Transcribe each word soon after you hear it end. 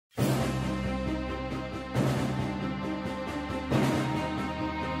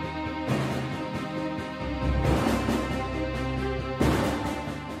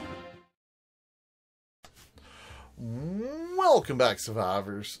Welcome back,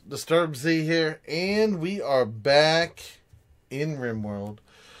 survivors. Disturbed Z here, and we are back in Rimworld.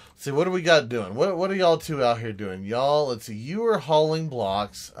 Let's see, what do we got doing? What are y'all two out here doing? Y'all, let's see, you were hauling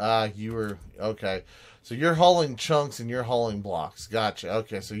blocks. Okay. So you're hauling chunks and you're hauling blocks. Gotcha.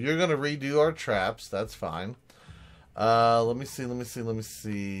 Okay, so you're going to redo our traps. That's fine. Let me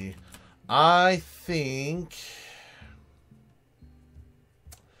see. I think...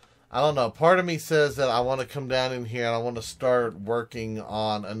 I don't know. Part of me says that I want to come down in here and I want to start working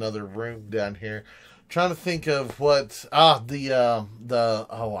on another room down here. I'm trying to think of what I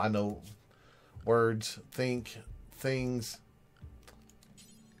know words, things.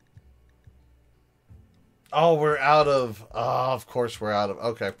 Oh, we're out of of course we're out of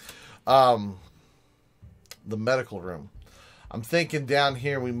okay. The medical room. I'm thinking down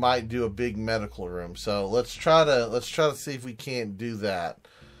here we might do a big medical room. So let's try to see if we can't do that.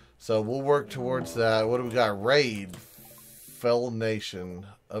 So we'll work towards that. What do we got? Raid. Fellow Nation.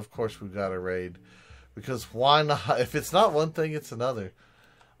 Of course we've got a raid. Because why not? If it's not one thing, it's another.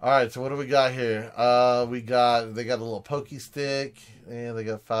 Alright, so what do we got here? They got a little pokey stick. And they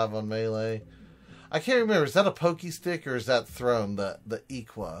got 5 on melee. I can't remember. Is that a pokey stick or is that thrown? The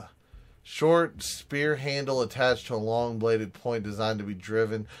Equa. Short spear handle attached to a long bladed point designed to be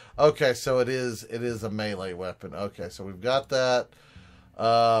driven. Okay, so it is a melee weapon. Okay, so we've got that.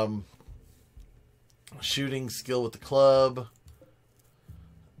 Shooting skill with the club.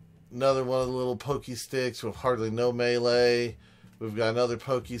 Another one of the little pokey sticks with hardly no melee. We've got another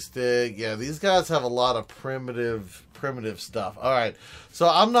pokey stick. Yeah, these guys have a lot of primitive stuff. All right, so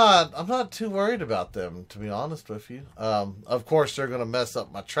I'm not too worried about them, to be honest with you. Of course they're gonna mess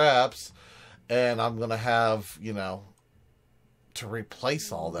up my traps, and I'm gonna have to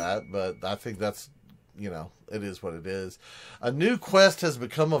replace all that. But I think that's it is what it is. A new quest has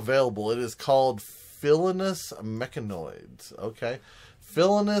become available. It is called Villainous Mechanoids. Okay.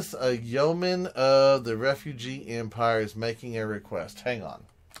 Villainous, a yeoman of the refugee empire, is making a request. Hang on.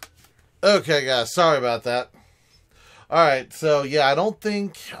 Okay, guys. Sorry about that. Alright, so yeah, I don't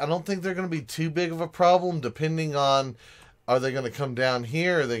think they're going to be too big of a problem, depending on, are they going to come down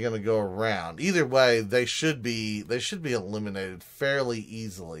here or are they going to go around? Either way, they should be eliminated fairly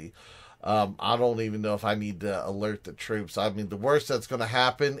easily. I don't even know if I need to alert the troops. I mean, the worst that's going to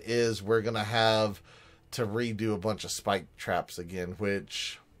happen is we're going to have to redo a bunch of spike traps again,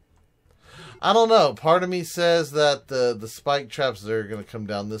 which I don't know. Part of me says that the spike traps that are going to come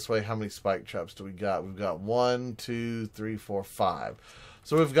down this way. How many spike traps do we got? We've got 1, 2, 3, 4, 5.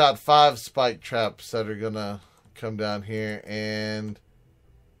 So we've got 5 spike traps that are going to come down here, and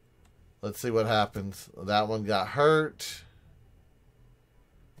let's see what happens. That one got hurt.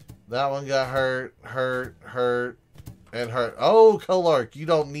 That one got hurt, and hurt. Oh, Kolark, you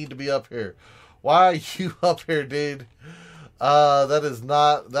don't need to be up here. Why are you up here, dude? That is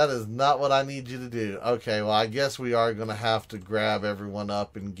not what I need you to do. Okay, well, I guess we are going to have to grab everyone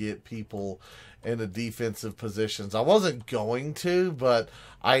up and get people in the defensive positions. I wasn't going to, but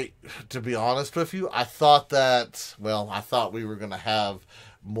to be honest with you, I thought we were going to have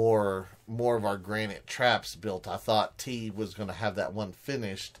more of our granite traps built. I thought T was going to have that one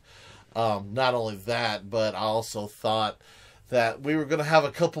finished. Not only that, but I also thought that we were going to have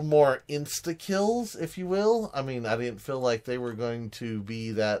a couple more insta-kills, if you will. I mean, I didn't feel like they were going to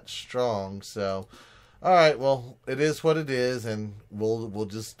be that strong, so... Alright, well, it is what it is, and we'll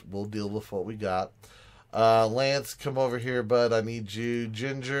deal with what we got. Lance, come over here, bud. I need you.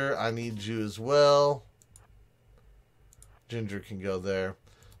 Ginger, I need you as well. Ginger can go there.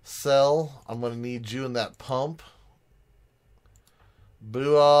 Cell, I'm going to need you in that pump.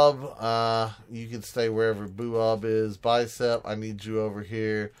 Boob, you can stay wherever Boob is. Bicep, I need you over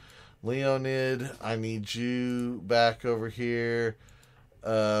here. Leonid, I need you back over here.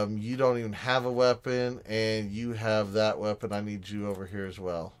 You don't even have a weapon, and you have that weapon. I need you over here as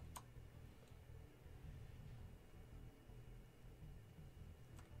well.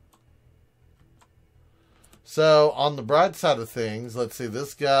 So, on the bright side of things, let's see,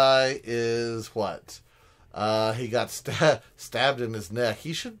 this guy is what? He got stabbed in his neck.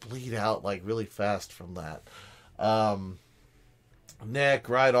 He should bleed out like really fast from that. Neck,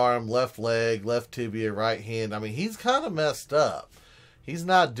 right arm, left leg, left tibia, right hand. I mean, he's kind of messed up. He's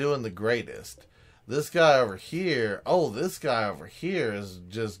not doing the greatest. This guy over here, is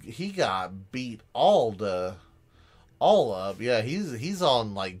just, he got beat all up. Yeah, he's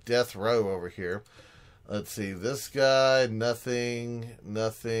on like death row over here. Let's see, this guy, nothing.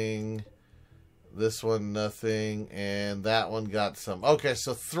 This one, nothing. And that one got some. Okay,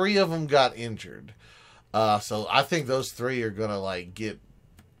 so 3 of them got injured. So I think those 3 are going to, like, get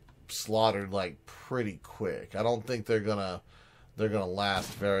slaughtered like pretty quick. I don't think they're gonna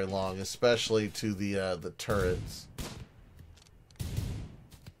last very long, especially to the turrets.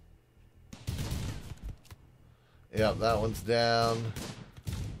 Yep, that one's down.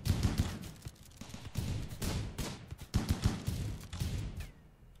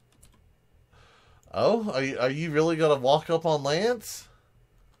 Oh, are you really gonna walk up on Lance?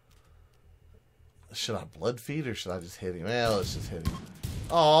 Should I blood feed or should I just hit him? Well, let's just hit him.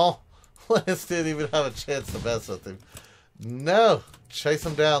 Aw, Lance didn't even have a chance to mess with him. No, chase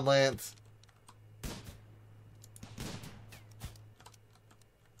him down, Lance.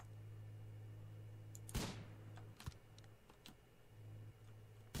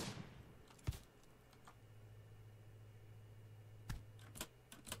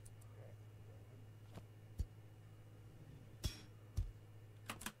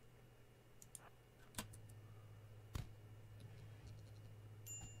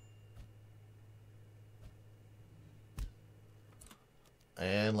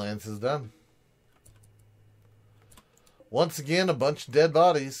 And Lance is done. Once again, a bunch of dead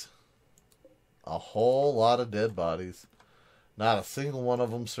bodies. A whole lot of dead bodies. Not a single one of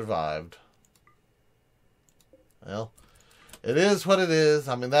them survived. Well, it is what it is.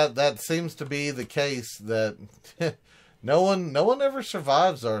 I mean, that seems to be the case that no one ever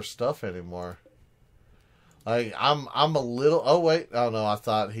survives our stuff anymore. Like I'm a little. Oh wait, oh no, I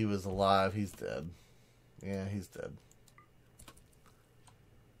thought he was alive. He's dead. Yeah, he's dead.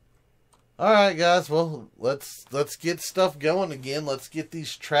 All right, guys. Well, let's get stuff going again. Let's get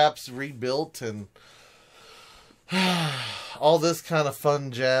these traps rebuilt and all this kind of fun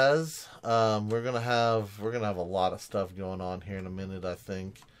jazz. We're gonna have a lot of stuff going on here in a minute, I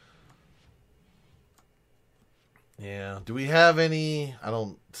think. Yeah. Do we have any? I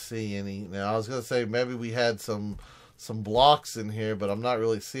don't see any. Now I was gonna say maybe we had some blocks in here, but I'm not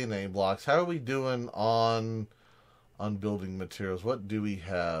really seeing any blocks. How are we doing on building materials? What do we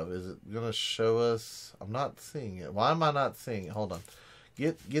have? Is it gonna show us? I'm not seeing it. Why am I not seeing it? Hold on.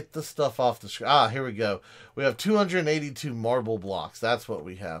 Get the stuff off the screen. Ah, here we go. We have 282 marble blocks. That's what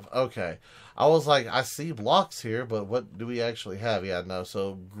we have. Okay. I was like, I see blocks here, but what do we actually have? Yeah, no.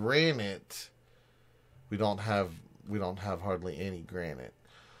 So granite, we don't have hardly any granite.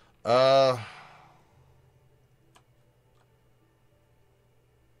 Man,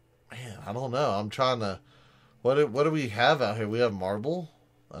 I don't know. I'm trying to. What do we have out here? We have marble.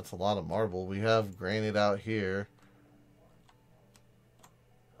 That's a lot of marble. We have granite out here.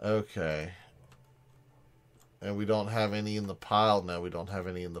 Okay. And we don't have any in the pile. No, we don't have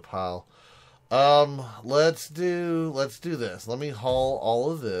any in the pile. Let's do this. Let me haul all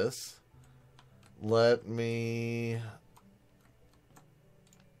of this. Let me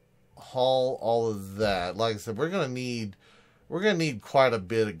haul all of that. Like I said, we're gonna need quite a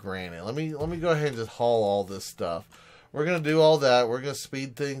bit of granite. Let me go ahead and just haul all this stuff. We're gonna do all that. We're gonna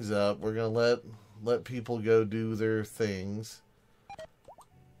speed things up. We're gonna let people go do their things.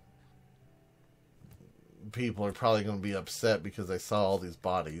 People are probably gonna be upset because they saw all these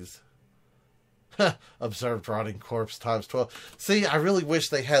bodies. Observed rotting corpse times 12. See, I really wish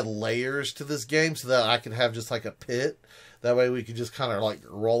they had layers to this game so that I could have just like a pit. That way we could just kind of like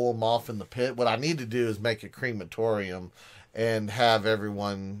roll them off in the pit. What I need to do is make a crematorium and have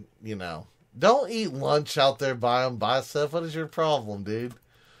everyone, you know, don't eat lunch out there by yourself. What is your problem, dude?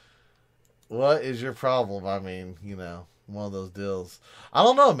 What is your problem? I mean, you know, one of those deals. I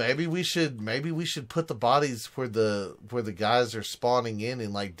don't know. Maybe we should put the bodies where the guys are spawning in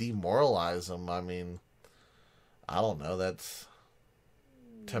and like demoralize them. I mean, I don't know.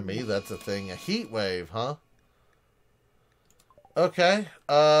 To me, that's a thing. A heat wave, huh? Okay,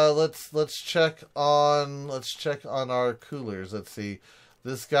 let's check on our coolers. Let's see.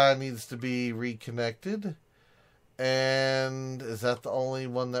 This guy needs to be reconnected. And is that the only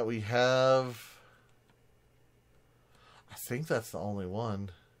one that we have? I think that's the only one.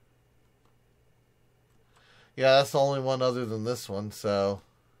 Yeah, that's the only one other than this one, so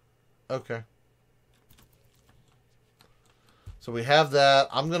okay. So we have that.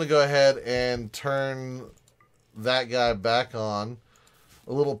 I'm going to go ahead and turn that guy back on.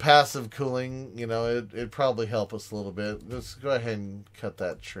 A little passive cooling, you know, it'd probably help us a little bit. Let's go ahead and cut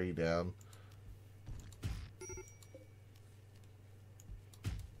that tree down.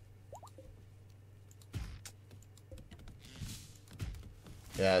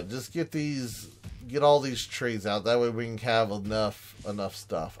 Yeah, just get all these trees out. That way we can have enough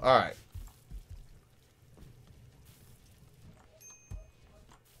stuff. All right.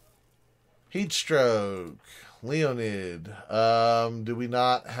 Heat stroke. Leonid. Do we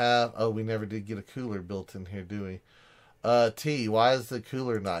not have... Oh, we never did get a cooler built in here, do we? T, why is the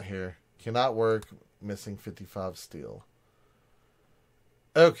cooler not here? Cannot work. Missing 55 steel.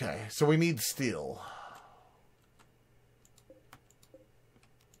 Okay, so we need steel.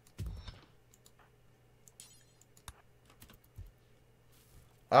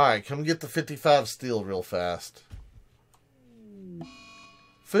 Alright, come get the 55 steel real fast.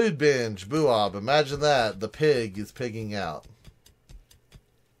 Food binge, Boob. Imagine that. The pig is pigging out.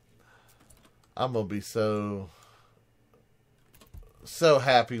 I'm going to be so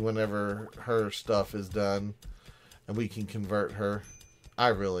happy whenever her stuff is done and we can convert her. I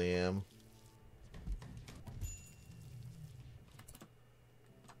really am.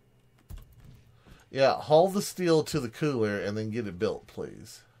 Yeah, haul the steel to the cooler and then get it built,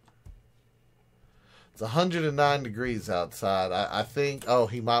 please. It's 109 degrees outside. I think... Oh,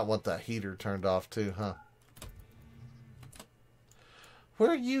 he might want that heater turned off too, huh?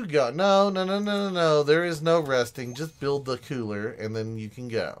 Where you go? No. There is no resting. Just build the cooler and then you can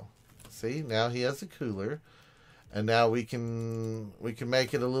go. See, now he has a cooler. And now we can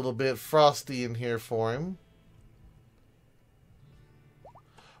make it a little bit frosty in here for him.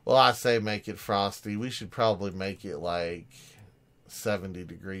 Well, I say make it frosty. We should probably make it like 70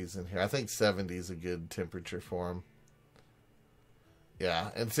 degrees in here. I think 70 is a good temperature for him. Yeah,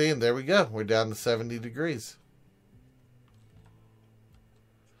 and see, and there we go. We're down to 70 degrees.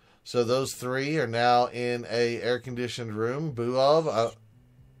 So those three are now in a air-conditioned room. Boob.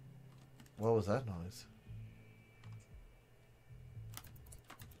 What was that noise?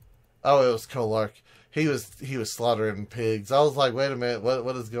 Oh, it was Kolark. He was slaughtering pigs. I was like, wait a minute,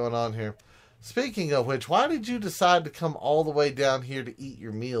 what is going on here? Speaking of which, why did you decide to come all the way down here to eat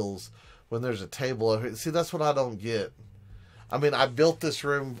your meals when there's a table over here? See, that's what I don't get. I mean, I built this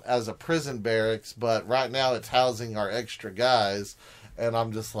room as a prison barracks, but right now it's housing our extra guys, and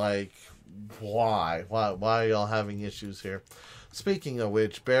I'm just like, why? Why are y'all having issues here? Speaking of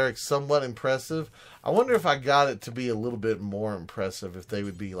which, barracks somewhat impressive. I wonder if I got it to be a little bit more impressive, if they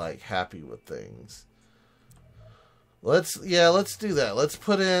would be like happy with things. Let's do that. Let's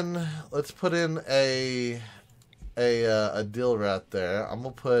put in a dill right there. I'm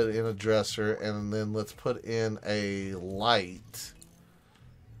gonna put in a dresser, and then let's put in a light,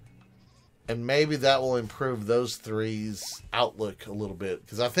 and maybe that will improve those three's outlook a little bit,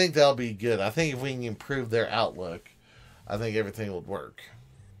 because I think that'll be good. I think if we can improve their outlook, I think everything would work.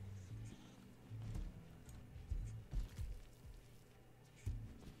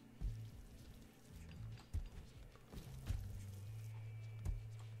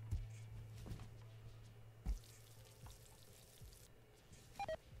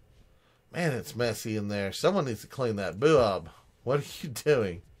 Man, it's messy in there. Someone needs to clean that. Boob, what are you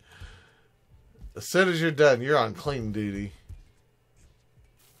doing? As soon as you're done, you're on clean duty.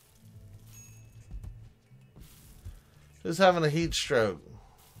 Who's having a heat stroke?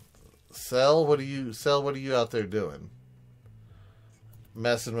 Cell, what are you out there doing?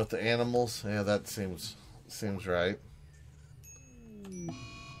 Messing with the animals? Yeah, that seems right.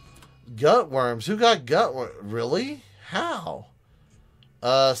 Gutworms. Who got gutworms? Really? How?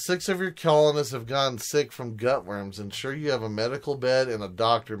 6 of your colonists have gone sick from gutworms. Ensure you have a medical bed and a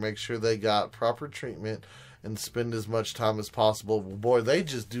doctor. Make sure they got proper treatment and spend as much time as possible. Well, boy, they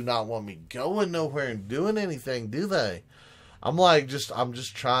just do not want me going nowhere and doing anything, do they? I'm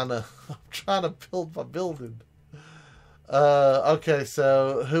just trying to build my building. Okay,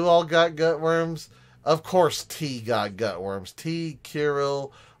 so who all got gutworms? Of course, T got gutworms. T,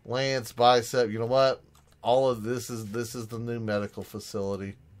 Kirill, Lance, Bicep. You know what? All of this is the new medical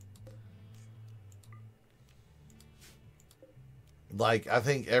facility. Like, I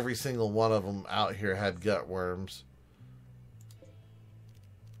think every single one of them out here had gutworms.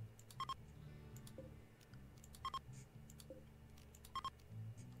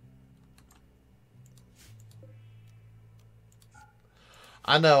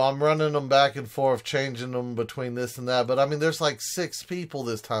 I know, I'm running them back and forth, changing them between this and that, but I mean, there's like 6 people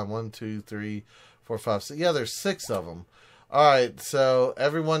this time. 1, 2, 3, 4, 5, 6. Yeah, there's 6 of them. All right, so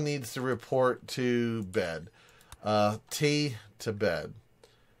everyone needs to report to bed. T to bed.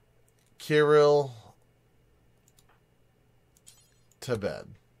 Kirill to bed.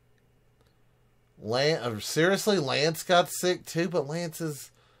 Seriously, Lance got sick too, but Lance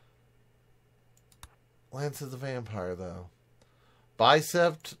is a vampire though.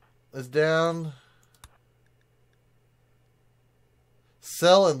 Bicep is down.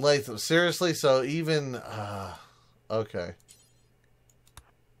 Cell and Latham. Seriously, so even okay.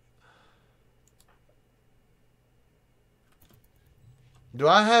 Do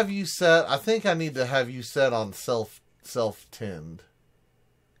I have you set? I think I need to have you set on self tend.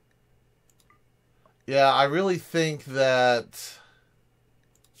 Yeah, I really think that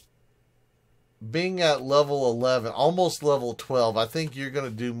being at level 11, almost level 12, I think you're going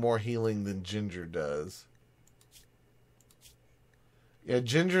to do more healing than Ginger does. Yeah,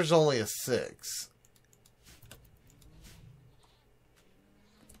 Ginger's only a 6.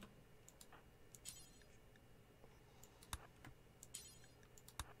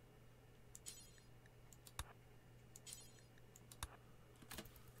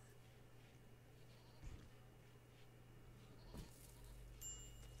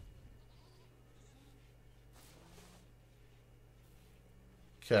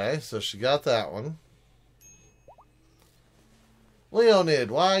 Okay, so she got that one.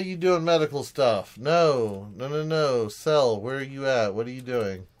 Leonid, why are you doing medical stuff? No, no, no, no. Cell, where are you at? What are you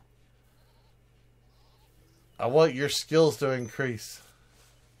doing? I want your skills to increase.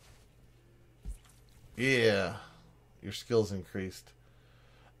 Yeah, your skills increased.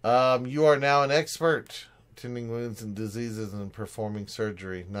 You are now an expert. Tending wounds and diseases and performing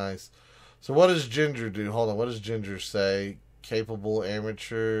surgery. Nice. So what does Ginger do? Hold on, what does Ginger say? Capable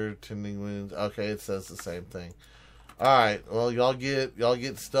amateur, tending wounds. Okay, it says the same thing. Alright, well y'all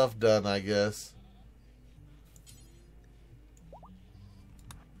get stuff done, I guess.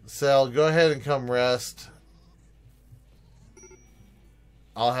 Sal, go ahead and come rest.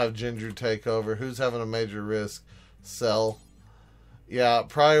 I'll have Ginger take over. Who's having a major risk? Cell. Yeah,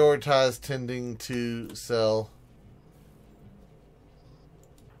 prioritize tending to Cell.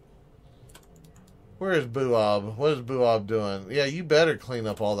 Where is Booab? What is Booab doing? Yeah, you better clean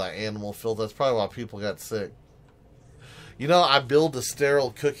up all that animal filth. That's probably why people got sick. You know, I build a sterile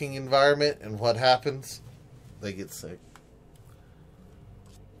cooking environment, and what happens? They get sick.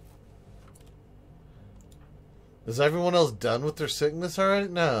 Is everyone else done with their sickness already?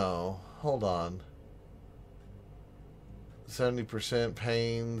 No. Hold on. 70%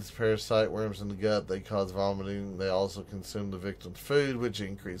 pains, parasite worms in the gut. They cause vomiting. They also consume the victim's food, which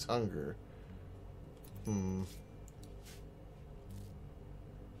increase hunger.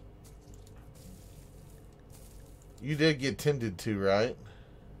 You did get tended to, right?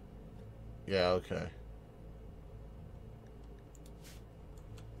 Yeah, okay.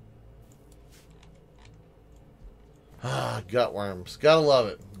 Ah, gut worms. Gotta love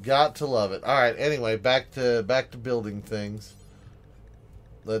it. Got to love it. Alright, anyway, back to building things.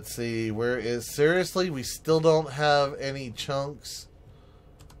 Let's see, where is... Seriously, we still don't have any chunks.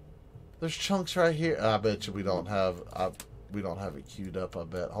 There's chunks right here. I bet you we don't have it queued up, I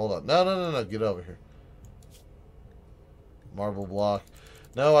bet. Hold on. No. Get over here. Marble block.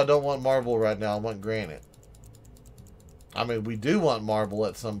 No, I don't want marble right now. I want granite. I mean, we do want marble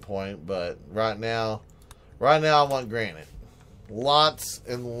at some point, but right now I want granite. Lots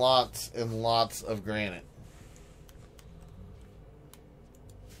and lots and lots of granite.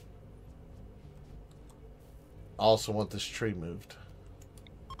 I also want this tree moved.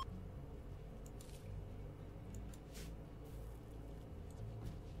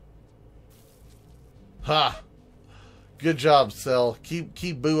 Ha! Good job, Cell. Keep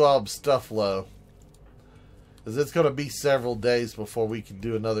Booab's stuff low. Because it's going to be several days before we can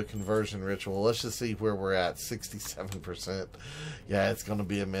do another conversion ritual. Let's just see where we're at. 67%. Yeah, it's going to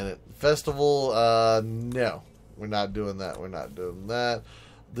be a minute. Festival, no. We're not doing that. We're not doing that.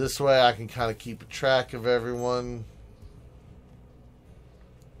 This way I can kind of keep track of everyone.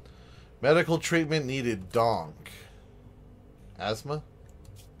 Medical treatment needed. Donk. Asthma?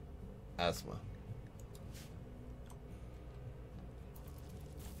 Asthma.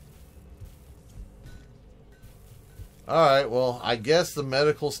 Alright, well, I guess the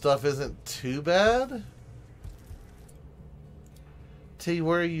medical stuff isn't too bad. T,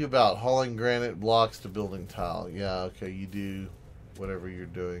 where are you about? Hauling granite blocks to building tile. Yeah, okay, you do whatever you're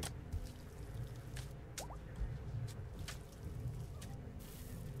doing.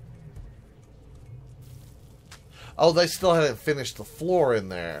 Oh, they still hadn't finished the floor in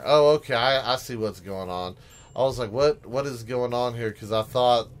there. Oh, okay, I see what's going on. I was like, what is going on here? Because I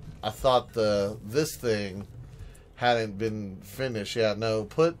thought this thing hadn't been finished. Yeah, no,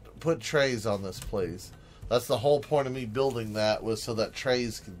 put trays on this, please. That's the whole point of me building that, was so that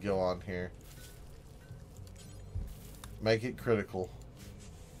trays could go on here. Make it critical.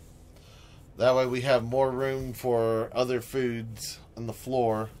 That way we have more room for other foods on the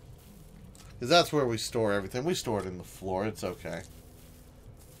floor. Because that's where we store everything. We store it in the floor. It's okay.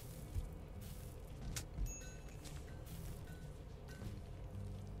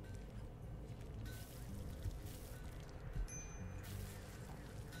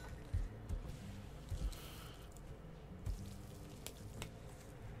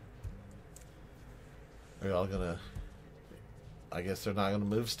 Are y'all gonna... I guess they're not gonna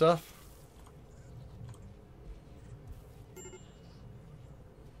move stuff?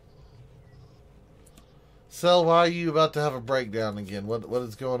 Cell, why are you about to have a breakdown again? What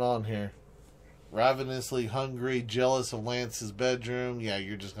is going on here? Ravenously hungry, jealous of Lance's bedroom. Yeah,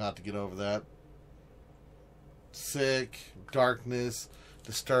 you're just gonna have to get over that. Sick, darkness,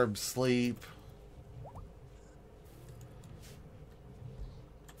 disturbed sleep.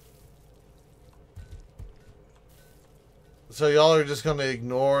 So y'all are just gonna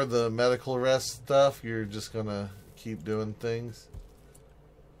ignore the medical arrest stuff? You're just gonna keep doing things?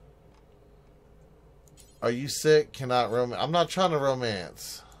 Are you sick? Cannot romance? I'm not trying to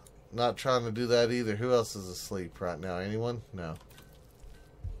romance. Not trying to do that either. Who else is asleep right now? Anyone? No.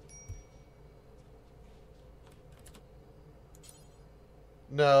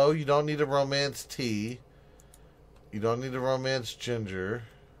 No, you don't need a romance T. You don't need a romance Ginger.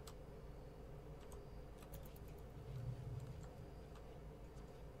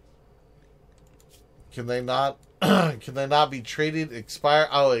 Can they not? Can they not be treated? Expire?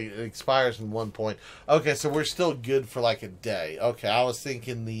 Oh, it expires in 1 point. Okay, so we're still good for like a day. Okay, I was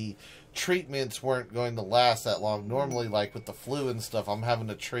thinking the treatments weren't going to last that long. Normally, like with the flu and stuff, I'm having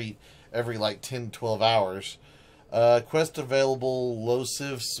to treat every like 10, 12 hours. Quest available,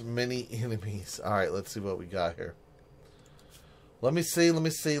 Losif's many enemies. Alright, let's see what we got here. Let me see.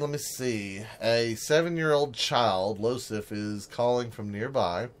 A 7-year-old child, Losif, is calling from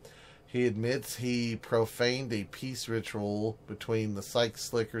nearby. He admits he profaned a peace ritual between the Psych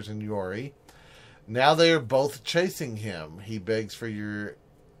Slickers and Yori. Now they are both chasing him. He begs for your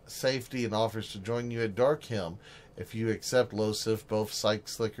safety and offers to join you at Darkhelm. If you accept Losif, both Psych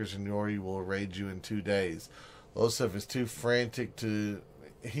Slickers and Yori will raid you in 2 days. Losif is too frantic to...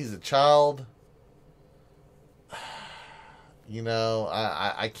 He's a child. You know,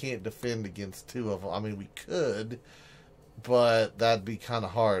 I can't defend against two of them. I mean, we could, but that'd be kind of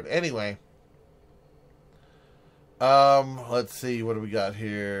hard. Anyway. Let's see. What do we got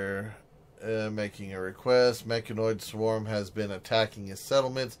here? Making a request. Mechanoid Swarm has been attacking his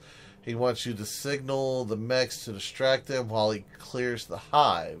settlements. He wants you to signal the mechs to distract them while he clears the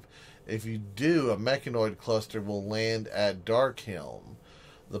hive. If you do, a mechanoid cluster will land at Darkhelm.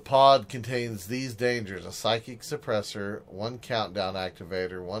 The pod contains these dangers: a psychic suppressor, 1 countdown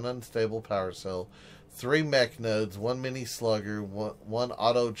activator, 1 unstable power cell, 3 mech nodes, 1 mini slugger, 1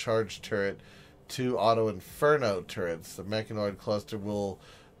 auto charge turret, 2 auto inferno turrets. The mechanoid cluster will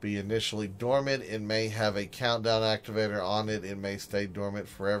be initially dormant. It may have a countdown activator on it. It may stay dormant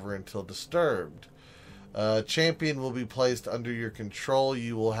forever until disturbed. Champion will be placed under your control.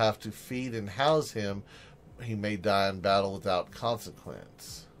 You will have to feed and house him. He may die in battle without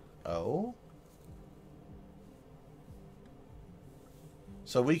consequence. Oh?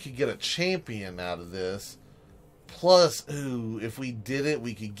 So we could get a champion out of this. Plus, ooh, if we did it,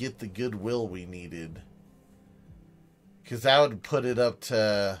 we could get the goodwill we needed. Because that would put it up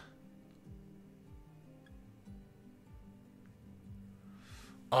to...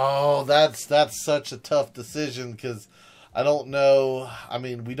 Oh, that's such a tough decision, because I don't know. I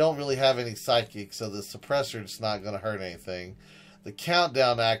mean, we don't really have any psychics, so the suppressor's not going to hurt anything. The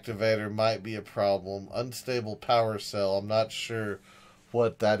countdown activator might be a problem. Unstable power cell, I'm not sure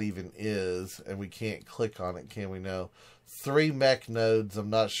what that even is, and we can't click on it, can we? No. 3 mech nodes, I'm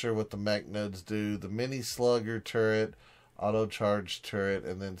not sure what the mech nodes do. The mini slugger turret, auto charge turret,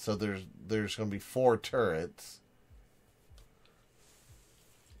 and then so there's going to be 4 turrets.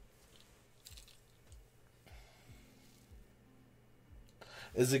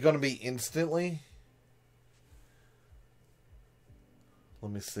 Is it going to be instantly?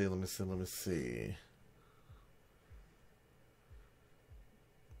 Let me see.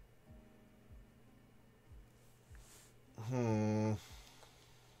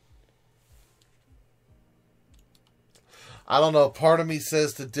 I don't know. Part of me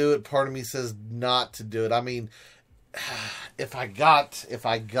says to do it. Part of me says not to do it. I mean, if I got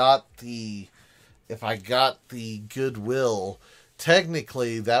the goodwill,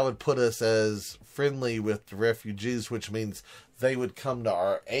 technically that would put us as friendly with the refugees, which means they would come to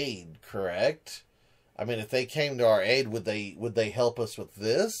our aid, correct? I mean, if they came to our aid, would they help us with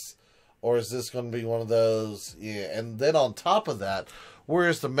this? Or is this going to be one of those? Yeah, and then on top of that, where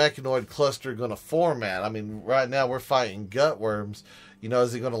is the mechanoid cluster going to format? I mean, right now we're fighting gutworms. You know,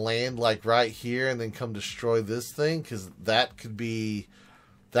 is it going to land like right here and then come destroy this thing? Because that could be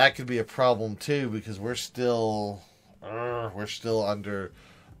a problem too, because we're still under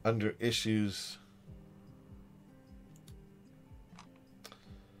issues.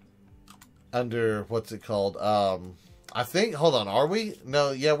 Under, what's it called? I think, hold on, are we?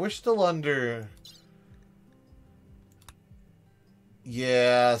 No, yeah, we're still under...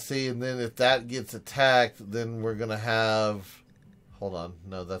 Yeah, see, and then if that gets attacked, then we're going to have... Hold on,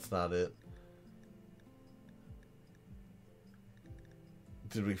 no, that's not it.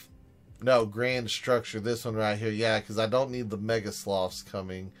 did we? No, grand structure. This one right here. Yeah, because I don't need the mega sloths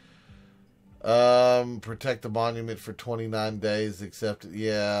coming. Protect the monument for 29 days. Except,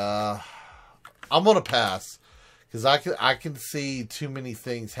 yeah, I'm gonna pass because I can see too many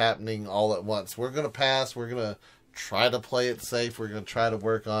things happening all at once. We're gonna pass. We're gonna try to play it safe. We're gonna try to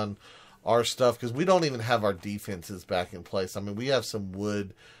work on our stuff because we don't even have our defenses back in place. I mean, we have some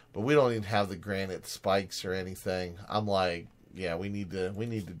wood, but we don't even have the granite spikes or anything. I'm like, yeah, we need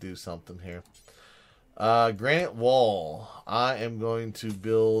to do something here. Granite wall. I am going to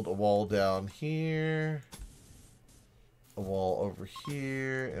build a wall down here, a wall over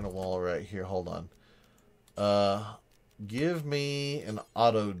here, and a wall right here. Hold on. Give me an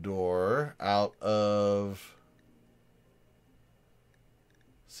auto door out of...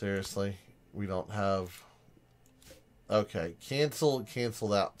 Seriously, we don't have... Okay, cancel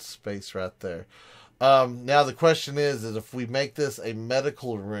that space right there. Now the question is if we make this a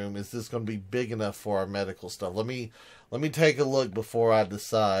medical room, is this going to be big enough for our medical stuff? Let me take a look before I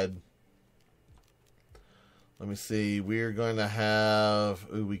decide. Let me see. We're going to have...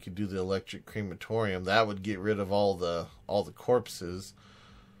 Ooh, we could do the electric crematorium. That would get rid of all the corpses.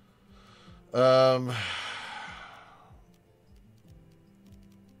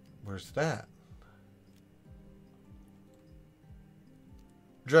 Where's that?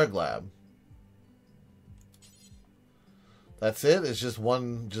 Drug lab. That's it. It's just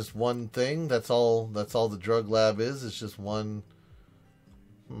one thing. That's all the drug lab is. It's just one.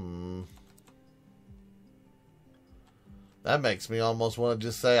 That makes me almost want to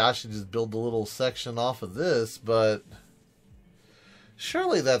just say I should just build a little section off of this, but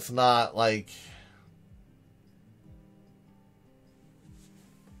surely that's not like...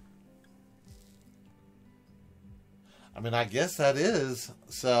 I mean, I guess that is.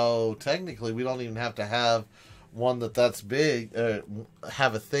 So technically we don't even have to have one that's big,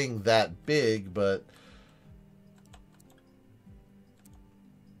 have a thing that big, but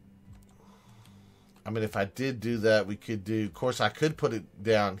I mean, if I did do that, we could do, of course I could put it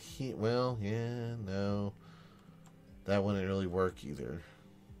down here. Well, yeah, no, that wouldn't really work either.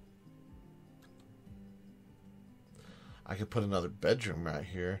 I could put another bedroom right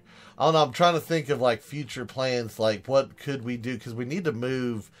here. I don't know, I'm trying to think of like future plans, like what could we do, because we need to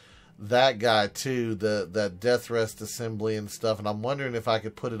move that guy too, that death rest assembly and stuff, and I'm wondering if I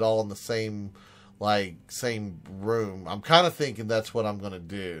could put it all in the same room. I'm kind of thinking that's what I'm gonna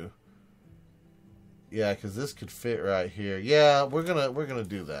do. Yeah, because this could fit right here. Yeah, we're gonna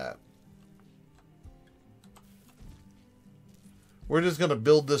do that. We're just gonna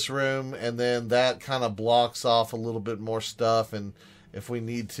build this room, and then that kind of blocks off a little bit more stuff, and if we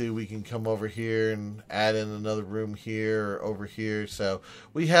need to, we can come over here and add in another room here or over here. So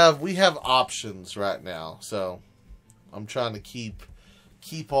we have options right now. So I'm trying to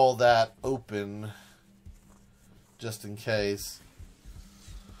keep all that open just in case.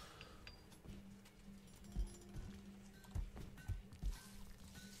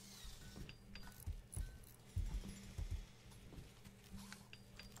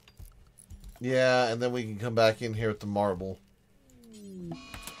 Yeah, and then we can come back in here with the marble.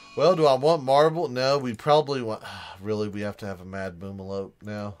 Well, do I want marble? No, we probably want... Really, we have to have a mad boomalope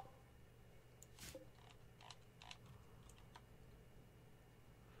now.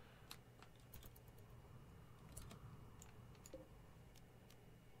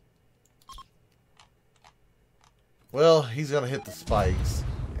 Well, he's going to hit the spikes,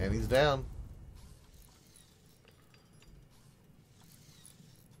 and he's down.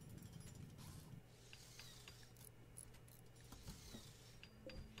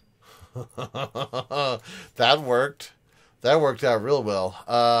 That worked. That worked out real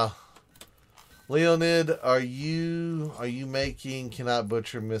well. Leonid, are you making cannot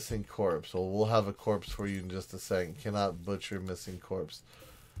butcher missing corpse? Well, we'll have a corpse for you in just a second. Cannot butcher missing corpse.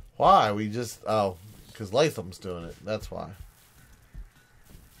 Why? We just because Latham's doing it. That's why.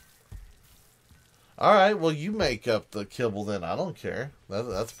 All right. Well, you make up the kibble then. I don't care.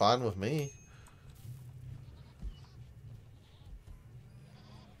 That's fine with me.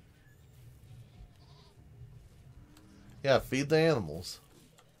 Yeah, feed the animals.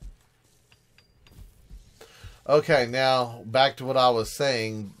 Okay, now back to what I was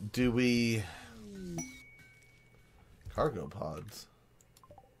saying. Do we... Cargo pods.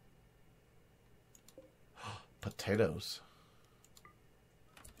 Potatoes.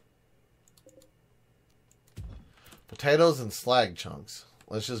 Potatoes and slag chunks.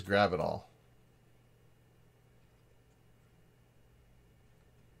 Let's just grab it all.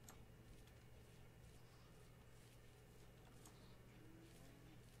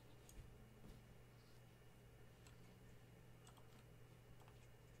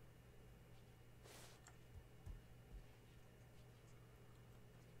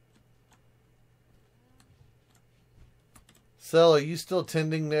 Cell, are you still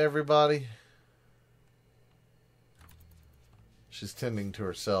tending to everybody? She's tending to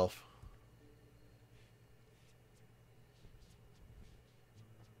herself.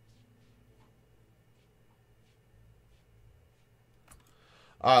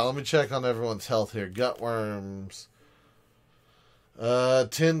 Alright, let me check on everyone's health here. Gutworms.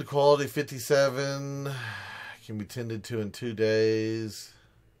 Tend quality 57. Can be tended to in 2 days.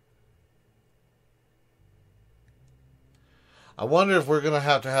 I wonder if we're going to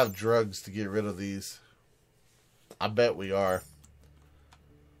have drugs to get rid of these. I bet we are.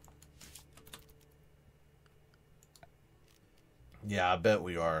 Yeah, I bet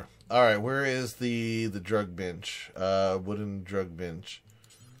we are. Alright, where is the drug bench? Wooden drug bench.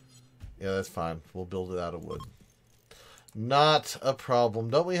 Yeah, that's fine. We'll build it out of wood. Not a problem.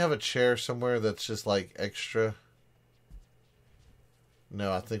 Don't we have a chair somewhere that's just like extra?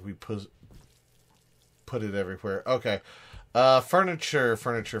 No, I think we put it everywhere. Okay. Furniture.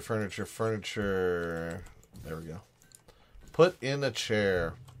 There we go. Put in a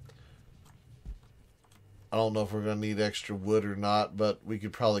chair. I don't know if we're going to need extra wood or not, but we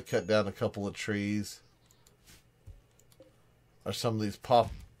could probably cut down a couple of trees. Are some of these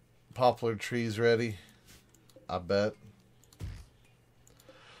poplar trees ready? I bet.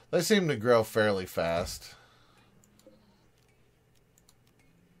 They seem to grow fairly fast.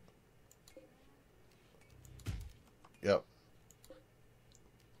 Yep.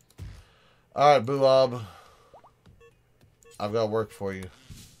 Alright, Boob. I've got work for you.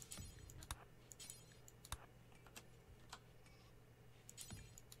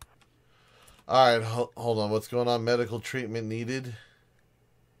 Alright, hold on. What's going on? Medical treatment needed.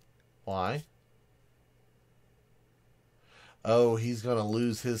 Why? Oh, he's going to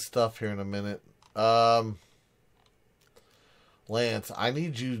lose his stuff here in a minute. Lance, I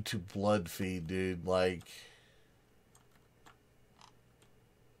need you to blood feed, dude. Like,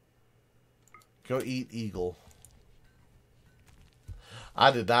 go eat Eagle. I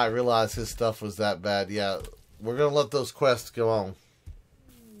did not realize his stuff was that bad. Yeah, we're going to let those quests go on.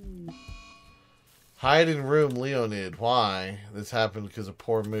 Hide in room, Leonid. Why? This happened because of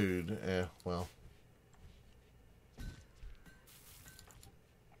poor mood. Well.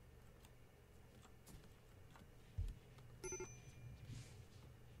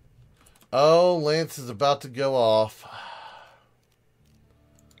 Oh, Lance is about to go off.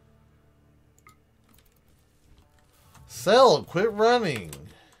 Cell, quit running.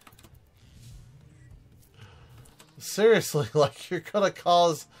 Seriously, like you're gonna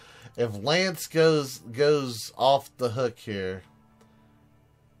cause... If Lance goes off the hook here,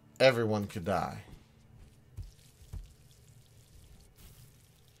 everyone could die.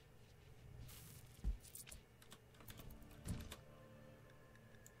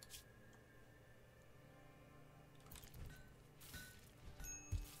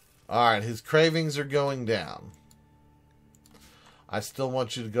 Alright, his cravings are going down. I still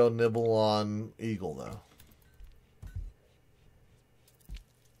want you to go nibble on Eagle, though.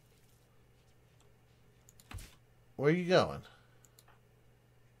 Where are you going?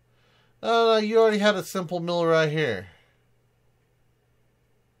 No, you already had a simple meal right here.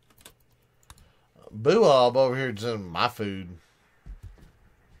 Boob over here doing my food.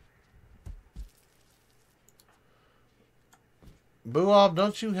 Boob,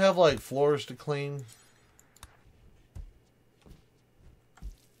 don't you have like floors to clean?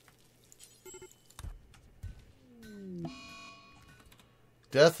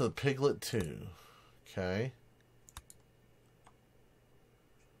 Death of Piglet 2. Okay.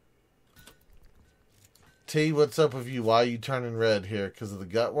 T, what's up with you? Why are you turning red here? Because of the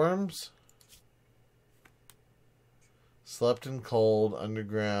gut worms? Slept in cold,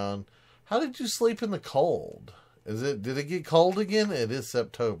 underground. How did you sleep in the cold? Did it get cold again? It is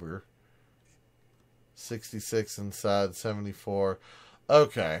September. 66 inside, 74.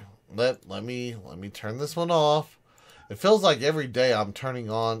 Okay. Let me turn this one off. It feels like every day I'm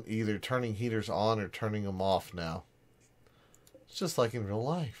either turning heaters on or turning them off now. It's just like in real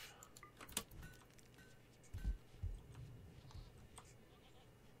life.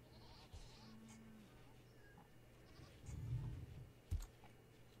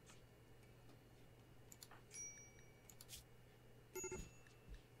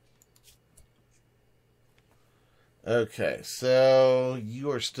 Okay, so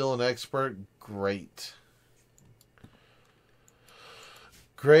you are still an expert. Great.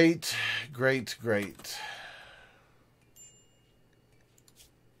 Great.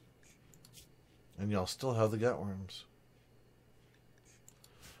 And y'all still have the gutworms.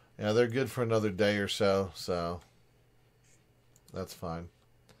 Yeah, they're good for another day or so, so that's fine.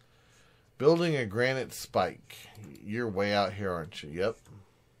 Building a granite spike. You're way out here, aren't you? Yep.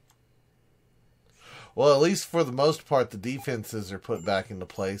 Well, at least for the most part, the defenses are put back into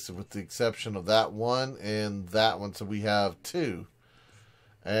place, with the exception of that one and that one. So we have two.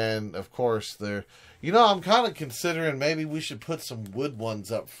 And, of course, they're... You know, I'm kind of considering maybe we should put some wood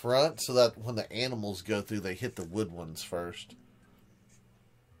ones up front so that when the animals go through, they hit the wood ones first.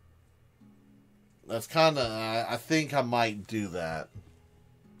 That's kind of... I think I might do that.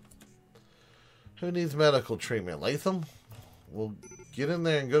 Who needs medical treatment? Latham? Well, get in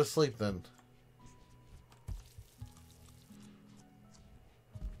there and go to sleep then.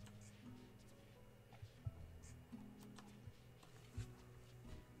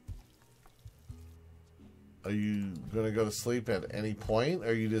 Are you going to go to sleep at any point, or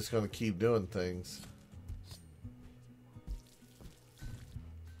are you just going to keep doing things?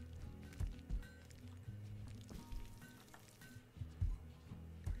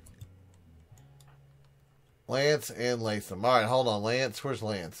 Lance and Latham. Alright, hold on. Lance, where's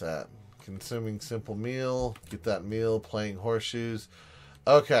Lance at? Consuming simple meal. Get that meal. Playing horseshoes.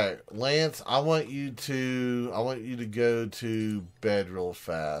 Okay, Lance, I want you to go to bed real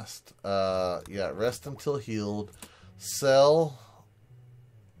fast. Yeah, rest until healed. Sell.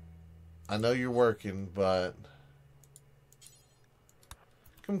 I know you're working, but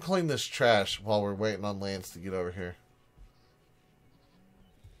come clean this trash while we're waiting on Lance to get over here.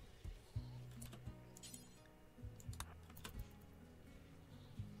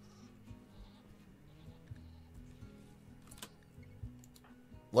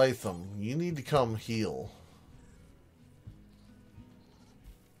 Latham, you need to come heal.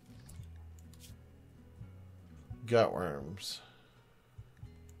 Gutworms.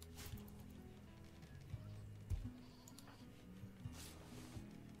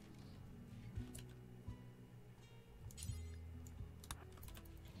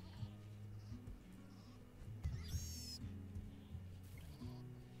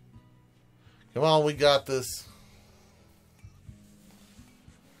 Come on, we got this.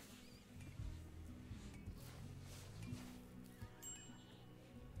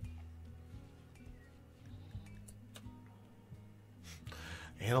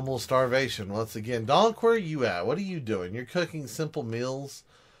 Animal starvation once again. Donk, where are you at? What are you doing? You're cooking simple meals.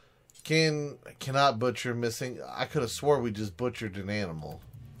 Cannot butcher missing. I could have swore we just butchered an animal.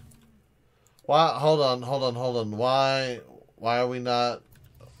 Why? Hold on. Why are we not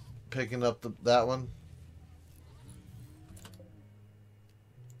picking up that one?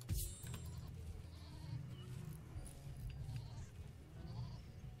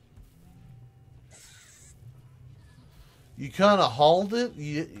 You kind of hauled it?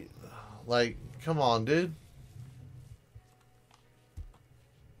 Like, come on, dude.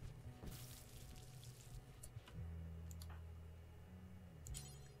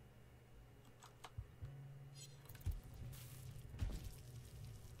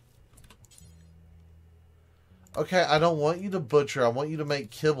 Okay, I don't want you to butcher. I want you to make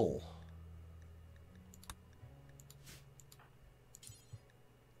kibble.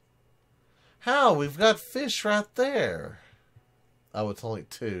 How? We've got fish right there. Oh, it's only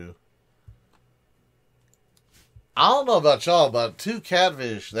 2. I don't know about y'all, but 2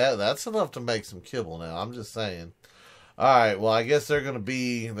 catfish, that's enough to make some kibble now. I'm just saying. Alright, well, I guess they're gonna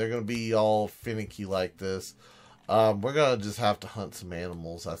be all finicky like this. We're gonna just have to hunt some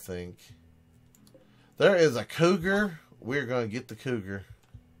animals, I think. There is a cougar. We're gonna get the cougar.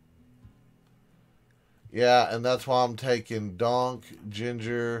 Yeah, and that's why I'm taking Donk,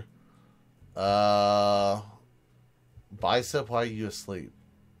 Ginger, Bicep, why are you asleep?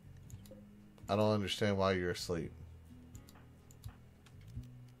 I don't understand why you're asleep.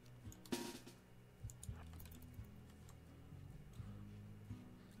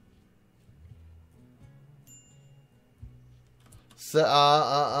 So,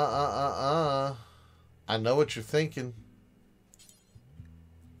 I know what you're thinking.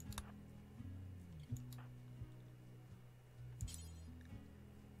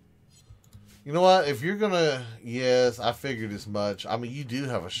 You know what? If you're gonna... Yes, I figured as much. I mean, you do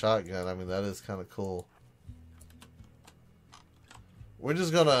have a shotgun. I mean, that is kind of cool. We're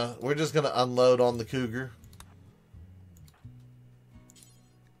just gonna unload on the cougar.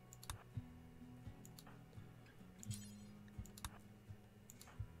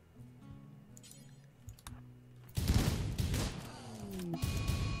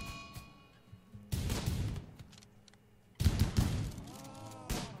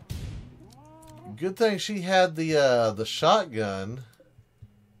 Good thing she had the shotgun.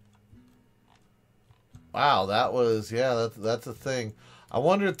 Wow, that was... Yeah, that's a thing. I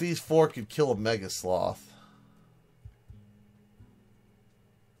wonder if these 4 could kill a mega sloth.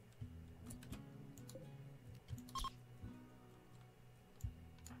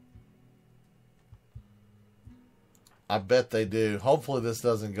 I bet they do. Hopefully this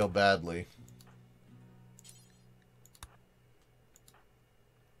doesn't go badly.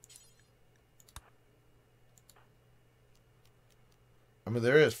 I mean,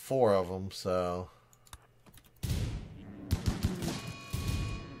 there is 4 of them, so...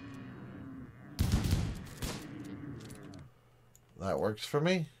 that works for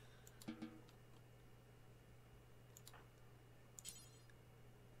me.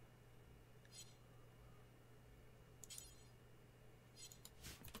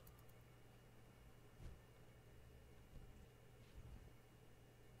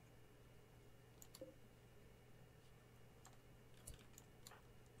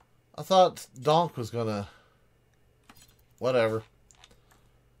 I thought Donk was gonna... whatever.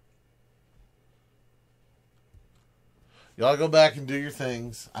 Y'all go back and do your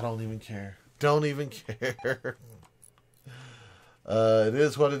things. I don't even care. Don't even care. It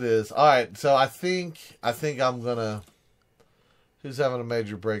is what it is. Alright, so I think I'm gonna... who's having a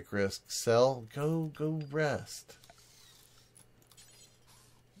major break risk? Sell? Go rest.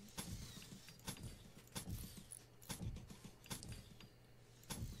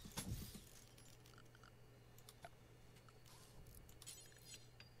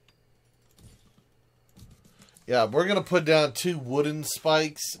 Yeah, we're going to put down 2 wooden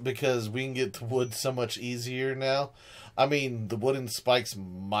spikes because we can get the wood so much easier now. I mean, the wooden spikes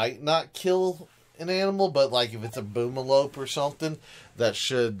might not kill an animal, but like if it's a boomalope or something, that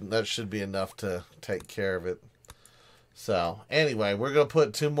should be enough to take care of it. So, anyway, we're going to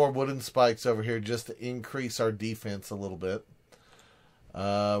put 2 more wooden spikes over here just to increase our defense a little bit.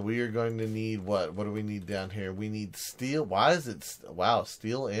 We are going to need what? What do we need down here? We need steel. Why is it... wow,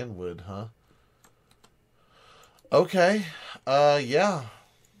 steel and wood, huh? Okay, yeah.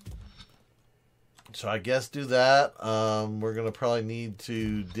 So I guess do that. We're going to probably need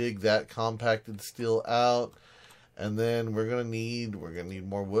to dig that compacted steel out. And then we're going to need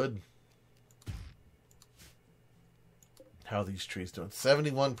more wood. How are these trees doing?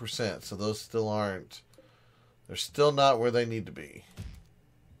 71%, so those still aren't... they're still not where they need to be.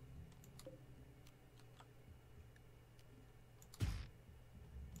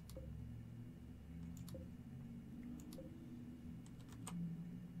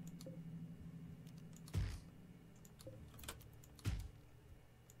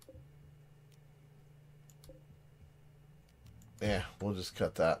 Yeah, we'll just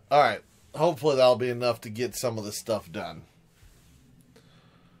cut that. Alright, hopefully that'll be enough to get some of this stuff done.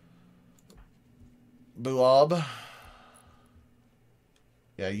 Boob.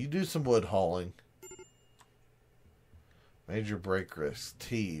 Yeah, you do some wood hauling. Major break risk.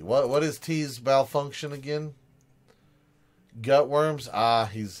 T. What is T's malfunction again? Gut worms? Ah,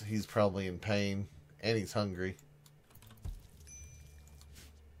 he's probably in pain. And he's hungry.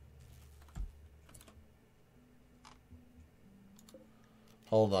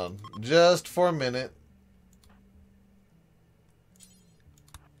 Hold on. Just for a minute.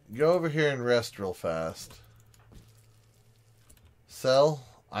 Go over here and rest real fast. Sell?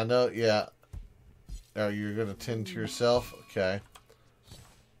 I know, yeah. Oh, you're going to tend to yourself? Okay.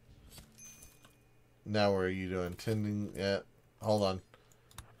 Now what are you doing? Tending? Yeah. Hold on.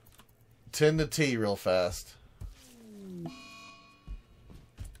 Tend to T real fast.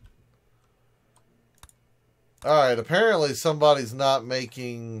 Alright, apparently somebody's not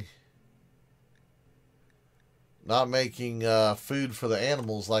making food for the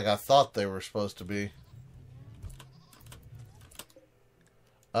animals like I thought they were supposed to be.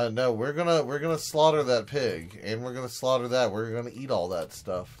 No, we're gonna slaughter that pig, and we're gonna slaughter that. We're gonna eat all that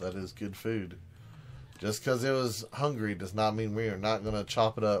stuff. That is good food. Just because it was hungry does not mean we are not gonna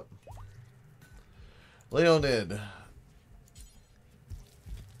chop it up. Leonid.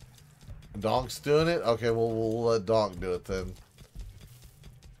 Donk's doing it? Okay, well, we'll let Donk do it then.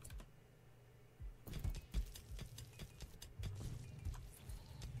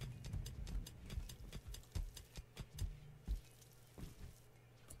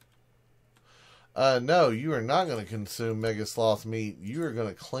 No, you are not going to consume Mega Sloth meat. You are going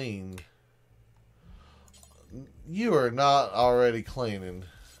to clean. You are not already cleaning.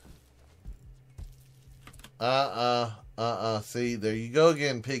 See, there you go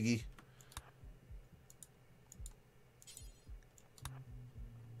again, piggy.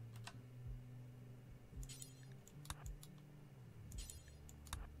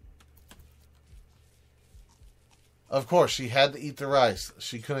 Of course, she had to eat the rice.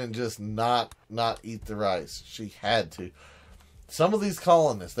 She couldn't just not eat the rice. She had to. Some of these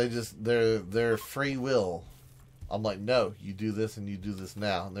colonists, they're free will. I'm like, no, you do this and you do this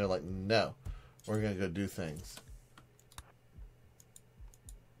now. And they're like, no, we're going to go do things.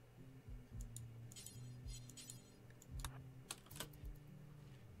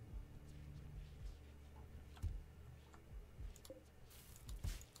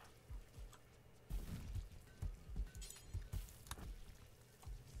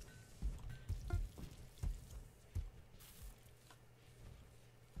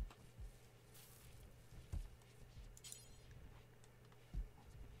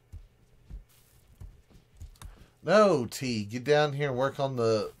 No, T. Get down here and work on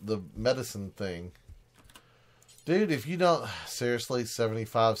the medicine thing. Dude, if you don't... Seriously,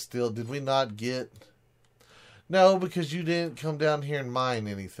 75 steel. Did we not get... No, because you didn't come down here and mine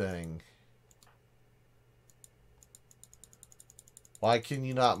anything. Why can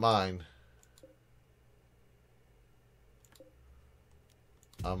you not mine?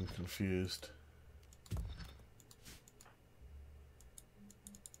 I'm confused.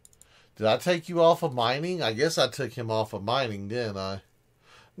 Did I take you off of mining? I guess I took him off of mining, didn't I?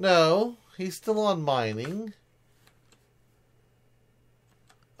 No, he's still on mining.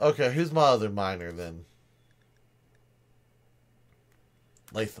 Okay, who's my other miner then?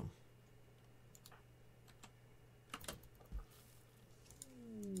 Latham.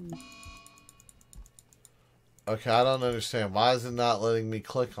 Okay, I don't understand. Why is it not letting me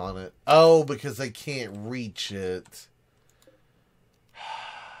click on it? Oh, because they can't reach it.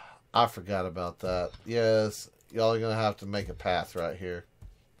 I forgot about that. Yes, y'all are going to have to make a path right here.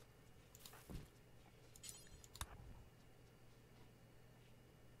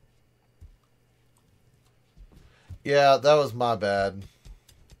 Yeah, that was my bad.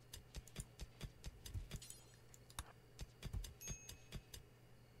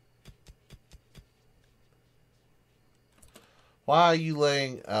 Why are you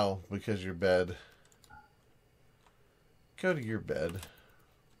laying... Oh, because your bed. Go to your bed.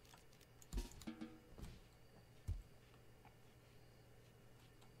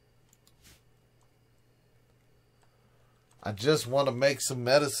 I just want to make some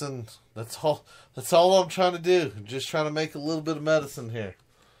medicine. That's all I'm trying to do. I'm just trying to make a little bit of medicine here.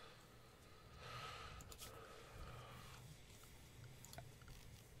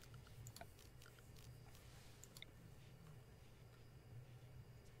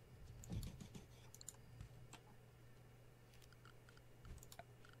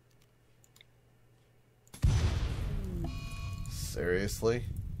 Seriously?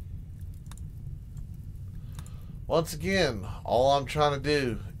 Once again, all I'm trying to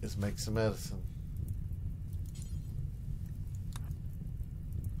do is make some medicine.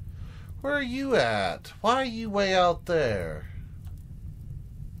 Where are you at? Why are you way out there?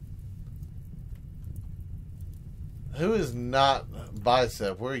 Who is not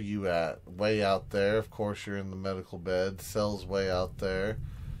Bicep? Where are you at? Way out there. Of course you're in the medical bed. Cell's way out there.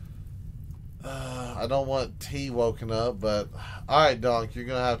 I don't want T woken up, but... Alright, Donk, you're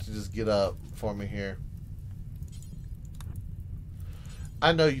going to have to just get up for me here.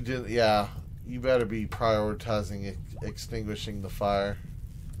 I know you didn't... Yeah, you better be prioritizing extinguishing the fire.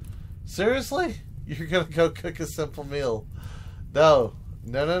 Seriously? You're going to go cook a simple meal? No.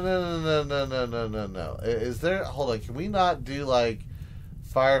 No. Is there... Hold on, can we not do, like,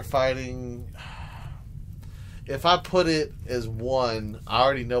 firefighting... If I put it as one, I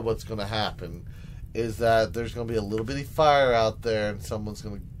already know what's going to happen. Is that there's going to be a little bitty fire out there and someone's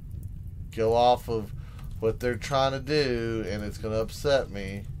going to go off of what they're trying to do and it's going to upset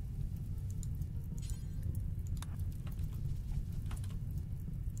me.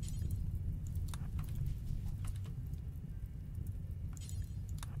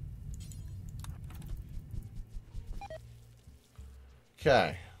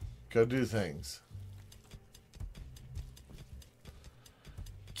 Okay. Go do things.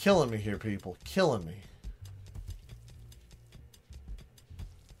 Killing me here, people. Killing me.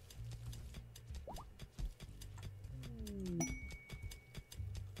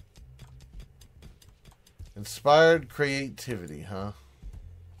 Inspired creativity, huh?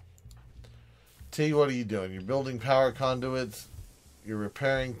 T, what are you doing? You're building power conduits. You're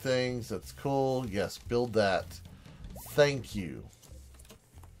repairing things. That's cool. Yes, build that. Thank you.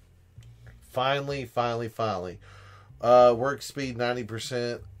 Finally. Work speed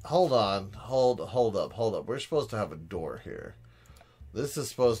 90%. Hold on. Hold up. We're supposed to have a door here. This is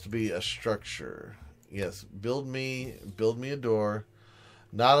supposed to be a structure. Yes, build me a door.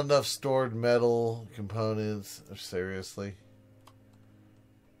 Not enough stored metal components. Seriously?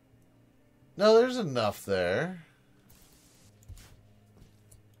 No, there's enough there.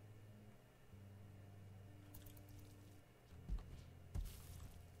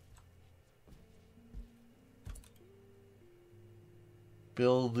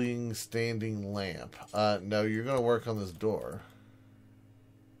 Building standing lamp. No, you're going to work on this door.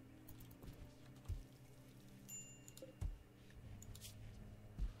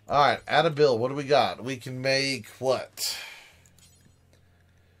 Alright, add a bill. What do we got? We can make what?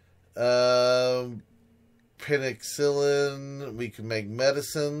 Penicillin. We can make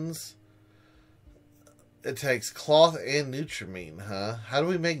medicines. It takes cloth and Nutrimine, huh? How do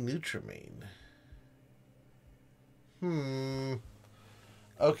we make Nutrimine?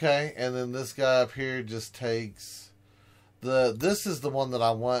 Okay, and then this guy up here just takes this is the one that I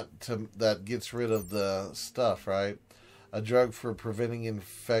want to, that gets rid of the stuff, right? A drug for preventing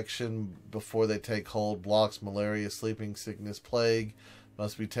infection before they take hold, blocks malaria, sleeping sickness, plague,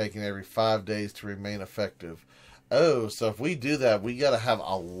 must be taken every 5 days to remain effective. Oh, so if we do that, we got to have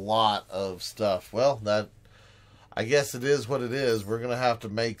a lot of stuff. Well, that, I guess it is what it is. We're going to have to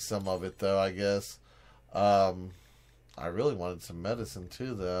make some of it, though, I guess. I really wanted some medicine,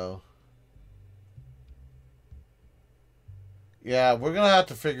 too, though. Yeah, we're going to have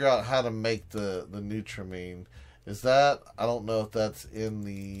to figure out how to make the Nutramine. Is that, I don't know if that's in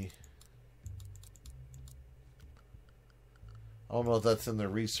the, I don't know if that's in the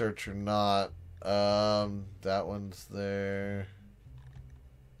research or not. That one's there.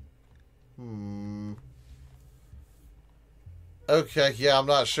 Okay, yeah, I'm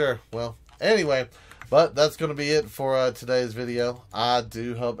not sure. Well, anyway, but that's going to be it for today's video. I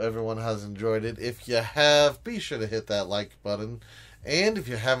do hope everyone has enjoyed it. If you have, be sure to hit that like button. And if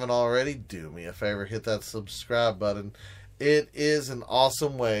you haven't already, do me a favor, hit that subscribe button. It is an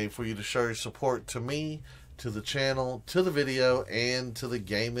awesome way for you to show your support to me, to the channel, to the video, and to the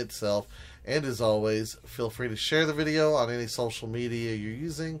game itself. And as always, feel free to share the video on any social media you're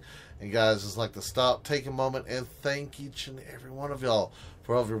using. And guys, just like to stop, take a moment, and thank each and every one of y'all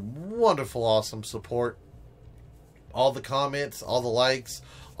for all of your wonderful, awesome support. All the comments, all the likes,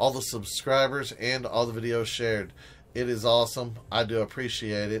 all the subscribers, and all the videos shared. It is awesome. I do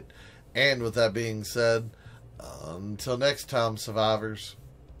appreciate it. And with that being said, until next time, survivors,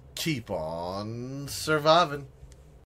 keep on surviving.